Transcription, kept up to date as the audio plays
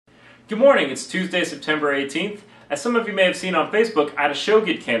Good morning, it's Tuesday, September 18th. As some of you may have seen on Facebook, I had a show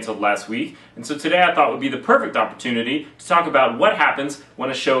get canceled last week, and so today I thought would be the perfect opportunity to talk about what happens when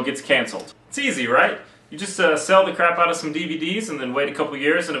a show gets canceled. It's easy, right? You just sell the crap out of some DVDs and then wait a couple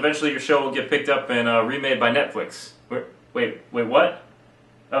years and eventually your show will get picked up and remade by Netflix. Wait, what?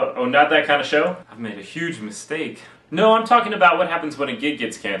 Oh, not that kind of show? I've made a huge mistake. No, I'm talking about what happens when a gig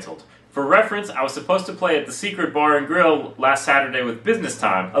gets canceled. For reference, I was supposed to play at the Secret Bar and Grill last Saturday with Business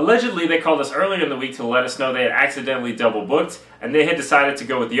Time. Allegedly, they called us earlier in the week to let us know they had accidentally double booked, and they had decided to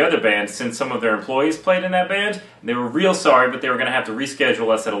go with the other band since some of their employees played in that band. And they were real sorry, but they were going to have to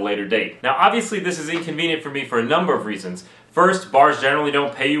reschedule us at a later date. Now, obviously, this is inconvenient for me for a number of reasons. First, bars generally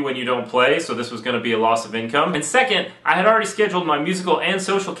don't pay you when you don't play, so this was going to be a loss of income. And second, I had already scheduled my musical and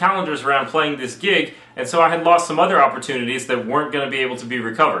social calendars around playing this gig, and so I had lost some other opportunities that weren't going to be able to be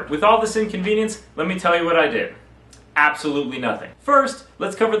recovered. With all this inconvenience, let me tell you what I did. Absolutely nothing. First,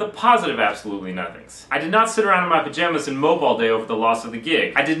 let's cover the positive absolutely nothings. I did not sit around in my pajamas and mope all day over the loss of the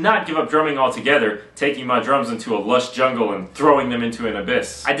gig. I did not give up drumming altogether, taking my drums into a lush jungle and throwing them into an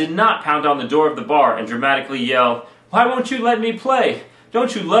abyss. I did not pound on the door of the bar and dramatically yell, "Why won't you let me play?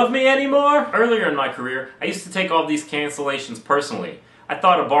 Don't you love me anymore?" Earlier in my career, I used to take all these cancellations personally. I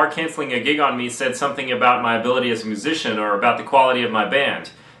thought a bar canceling a gig on me said something about my ability as a musician or about the quality of my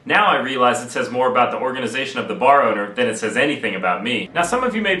band. Now I realize it says more about the organization of the bar owner than it says anything about me. Now some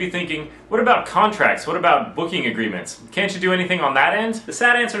of you may be thinking, what about contracts? What about booking agreements? Can't you do anything on that end? The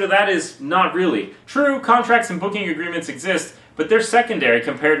sad answer to that is not really. True, contracts and booking agreements exist, but they're secondary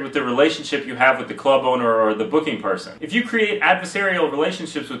compared with the relationship you have with the club owner or the booking person. If you create adversarial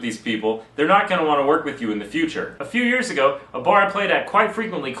relationships with these people, they're not going to want to work with you in the future. A few years ago, a bar I played at quite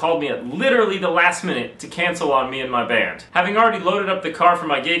frequently called me at literally the last minute to cancel on me and my band. Having already loaded up the car for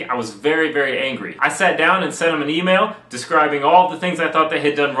my gig, I was very, very angry. I sat down and sent them an email describing all the things I thought they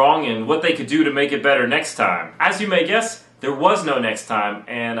had done wrong and what they could do to make it better next time. As you may guess, there was no next time,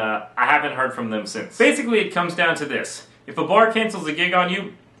 and I haven't heard from them since. Basically, it comes down to this. If a bar cancels a gig on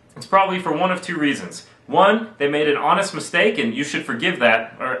you, it's probably for one of two reasons. One, they made an honest mistake and you should forgive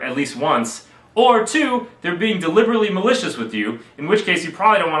that, or at least once. Or two, they're being deliberately malicious with you, in which case you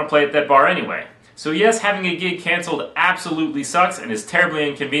probably don't want to play at that bar anyway. So yes, having a gig canceled absolutely sucks and is terribly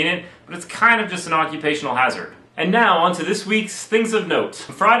inconvenient, but it's kind of just an occupational hazard. And now, on to this week's Things of Note.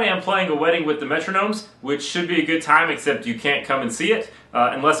 On Friday, I'm playing a wedding with the Metronomes, which should be a good time, except you can't come and see it.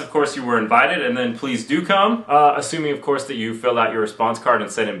 Unless, of course, you were invited, and then please do come. Assuming, of course, that you filled out your response card and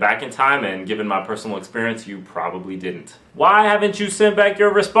sent it back in time, and given my personal experience, you probably didn't. "Why haven't you sent back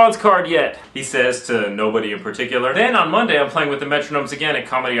your response card yet?" he says to nobody in particular. Then, on Monday, I'm playing with the Metronomes again at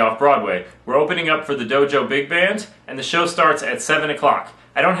Comedy Off-Broadway. We're opening up for the Dojo Big Band, and the show starts at 7 o'clock.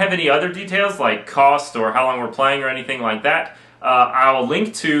 I don't have any other details like cost or how long we're playing or anything like that. I'll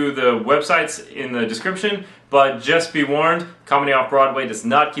link to the websites in the description, but just be warned, Comedy Off-Broadway does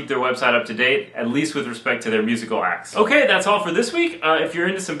not keep their website up to date, at least with respect to their musical acts. Okay, that's all for this week. If you're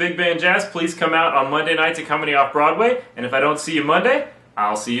into some big band jazz, please come out on Monday nights at Comedy Off-Broadway, and if I don't see you Monday,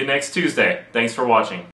 I'll see you next Tuesday. Thanks for watching.